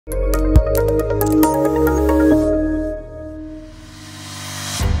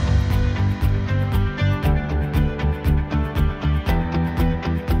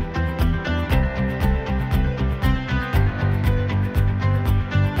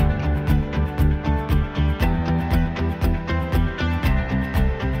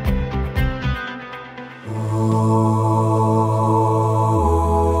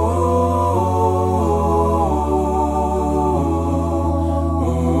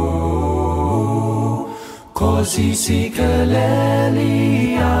Kosi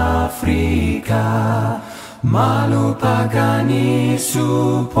sikeleli Afrika, malupagani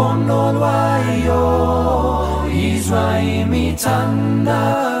supondolwayo, izwa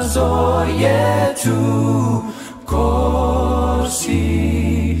imithandazo yethu, Kosi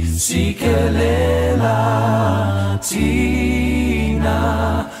sikelela thina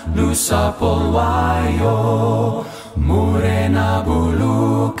lusapho lwayo, Murena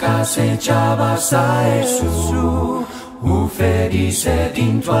buluka sechaba sa Yesu, ufedise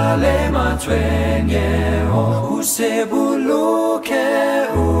dintwale matwenye,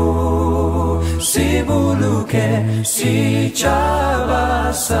 sibuluke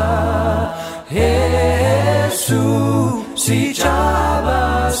sichaba sa Yesu,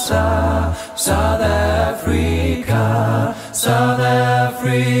 sichaba sa South Africa, South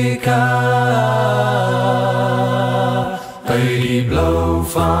Africa. Uit die blauw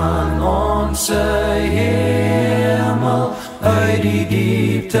van onze hemel, uit die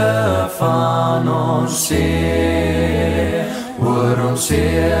diepte van ons zee, oor ons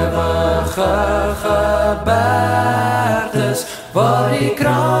eeuwige gebergtes, waar die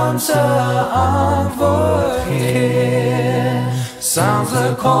kranse antwoord gee. Sounds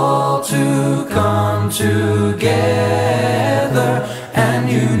a call to come together, and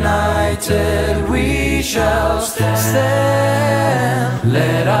united we shall stand.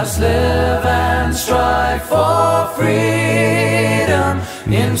 Let us live and strive for freedom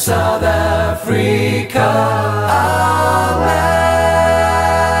in South Africa, our land.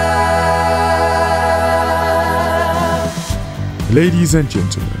 Ladies and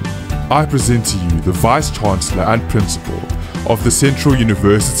gentlemen, I present to you the Vice-Chancellor and Principal of the Central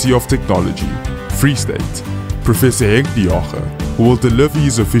University of Technology, Free State, Professor Henk de Jager, who will deliver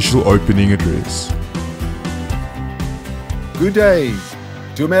his official opening address. Good day,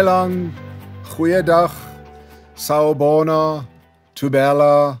 Dumelang, Goeiedag, Sawubona,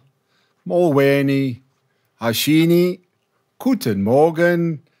 Tubela, Molweni, Hashini, Guten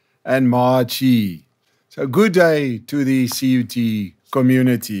Morgen, and Machi. So good day to the CUT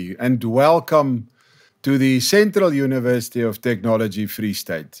community and welcome to the Central University of Technology, Free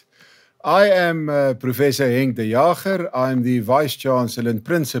State. I am Professor Henk de Jager. I'm the Vice-Chancellor and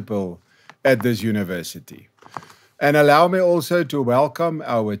Principal at this university. And allow me also to welcome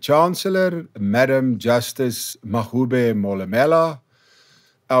our Chancellor, Madam Justice Magube Molemela,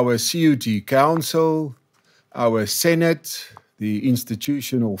 our CUT Council, our Senate, the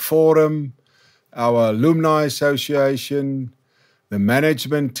Institutional Forum, our Alumni Association, the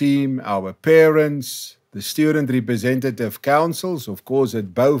management team, our parents, the student representative councils, of course,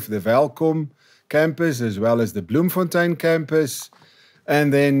 at both the Welkom campus as well as the Bloemfontein campus,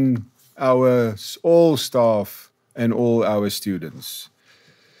 and then our all staff and all our students.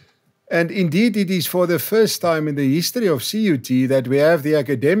 And indeed, it is for the first time in the history of CUT that we have the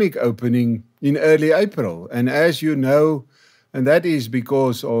academic opening in early April. And as you know, and that is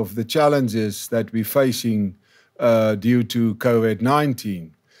because of the challenges that we're facing due to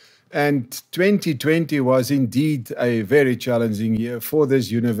COVID-19. And 2020 was indeed a very challenging year for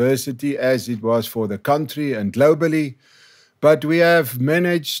this university, as it was for the country and globally. But we have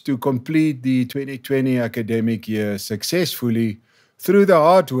managed to complete the 2020 academic year successfully through the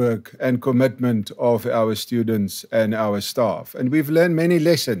hard work and commitment of our students and our staff. And we've learned many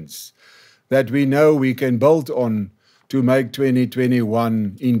lessons that we know we can build on to make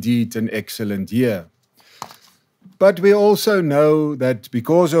 2021 indeed an excellent year. But we also know that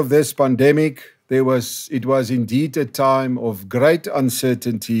because of this pandemic, it was indeed a time of great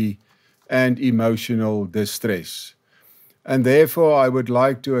uncertainty and emotional distress. And therefore, I would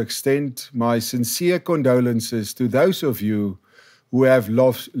like to extend my sincere condolences to those of you who have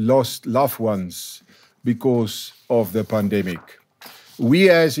lost loved ones because of the pandemic. We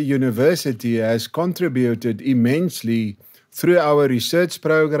as a university has contributed immensely through our research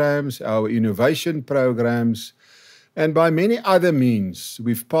programs, our innovation programs, and by many other means.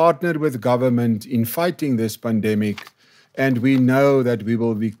 We've partnered with government in fighting this pandemic, and we know that we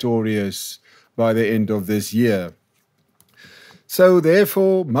will be victorious by the end of this year. So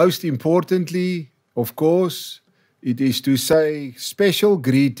therefore, most importantly, of course, it is to say special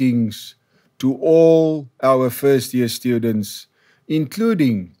greetings to all our first-year students,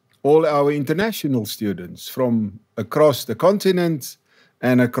 including all our international students from across the continent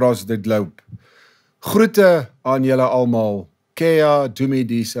and across the globe. Groete aan julle almal. Kea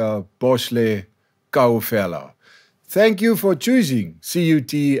Dumidisa Bosle Kaufela. Thank you for choosing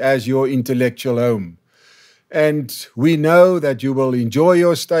CUT as your intellectual home. And we know that you will enjoy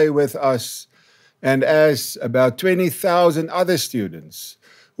your stay with us, and as about 20,000 other students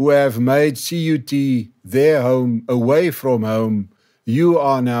who have made CUT their home away from home, you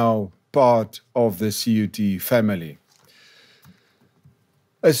are now part of the CUT family.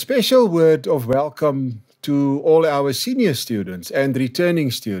 A special word of welcome to all our senior students and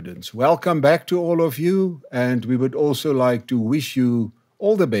returning students. Welcome back to all of you, and we would also like to wish you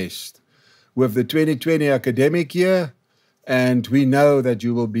all the best with the 2020 academic year, and we know that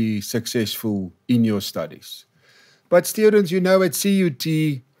you will be successful in your studies. But students, you know, at CUT,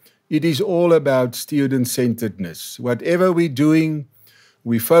 it is all about student-centeredness. Whatever we're doing,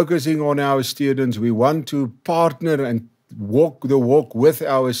 we're focusing on our students. We want to partner and walk the walk with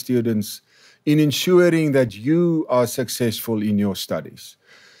our students in ensuring that you are successful in your studies.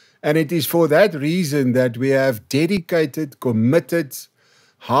 And it is for that reason that we have dedicated, committed,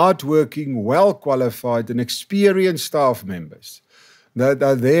 hardworking, well-qualified and experienced staff members that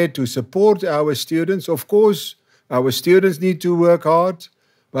are there to support our students. Of course, our students need to work hard,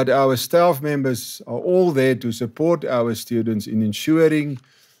 but our staff members are all there to support our students in ensuring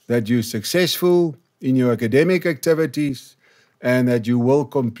that you're successful in your academic activities and that you will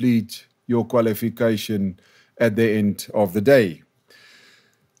complete your qualification at the end of the day.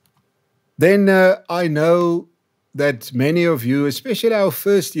 Then I know that many of you, especially our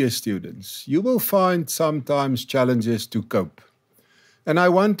first-year students, you will find sometimes challenges to cope. And I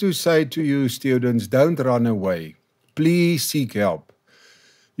want to say to you, students, don't run away. Please seek help.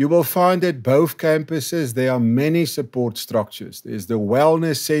 You will find at both campuses there are many support structures. There's the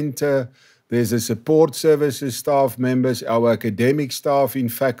wellness center, there's the support services staff members, our academic staff in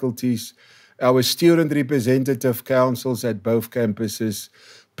faculties, our student representative councils at both campuses.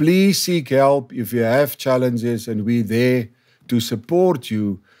 Please seek help if you have challenges, and we're there to support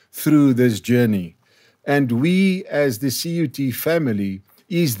you through this journey. And we, as the CUT family,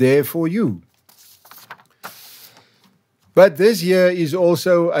 is there for you. But this year is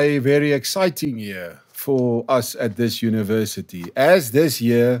also a very exciting year for us at this university, as this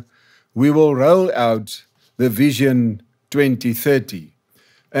year we will roll out the Vision 2030,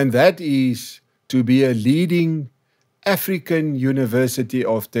 and that is to be a leading African University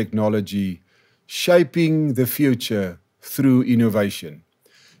of Technology, shaping the future through innovation.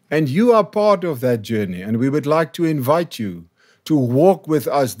 And you are part of that journey, and we would like to invite you to walk with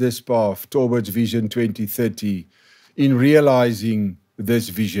us this path towards Vision 2030 in realizing this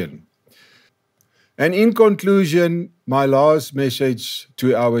vision. And in conclusion, my last message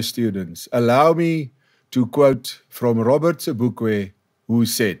to our students, allow me to quote from Robert Sobukwe, who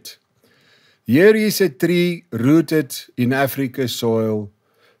said, "Here is a tree rooted in Africa's soil,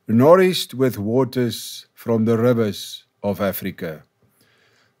 nourished with waters from the rivers of Africa.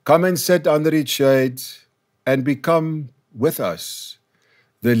 Come and sit under its shade and become with us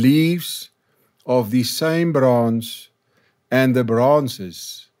the leaves of the same branch and the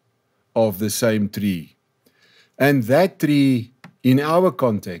branches of the same tree." And that tree, in our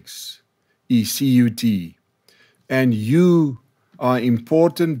context, is CUT. And you are an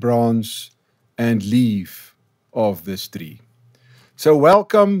important branch and leaf of this tree. So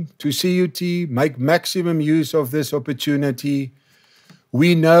welcome to CUT. Make maximum use of this opportunity.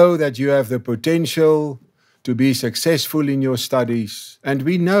 We know that you have the potential to be successful in your studies, and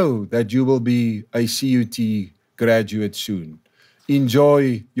we know that you will be a CUT graduate soon.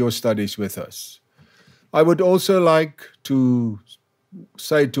 Enjoy your studies with us. I would also like to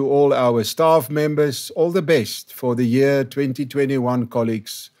say to all our staff members, all the best for the year 2021,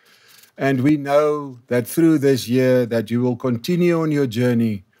 colleagues. And we know that through this year that you will continue on your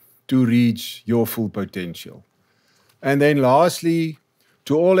journey to reach your full potential. And then lastly,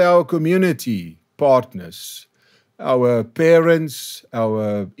 to all our community partners, our parents,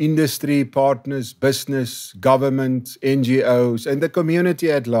 our industry partners, business, government, NGOs, and the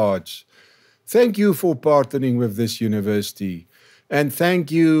community at large, thank you for partnering with this university. And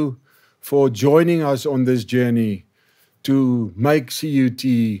thank you for joining us on this journey to make CUT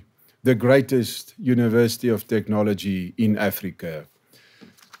the greatest university of technology in Africa.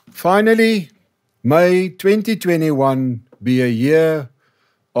 Finally, may 2021 be a year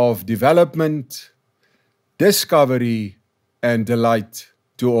of development, discovery, and delight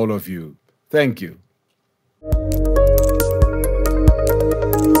to all of you. Thank you.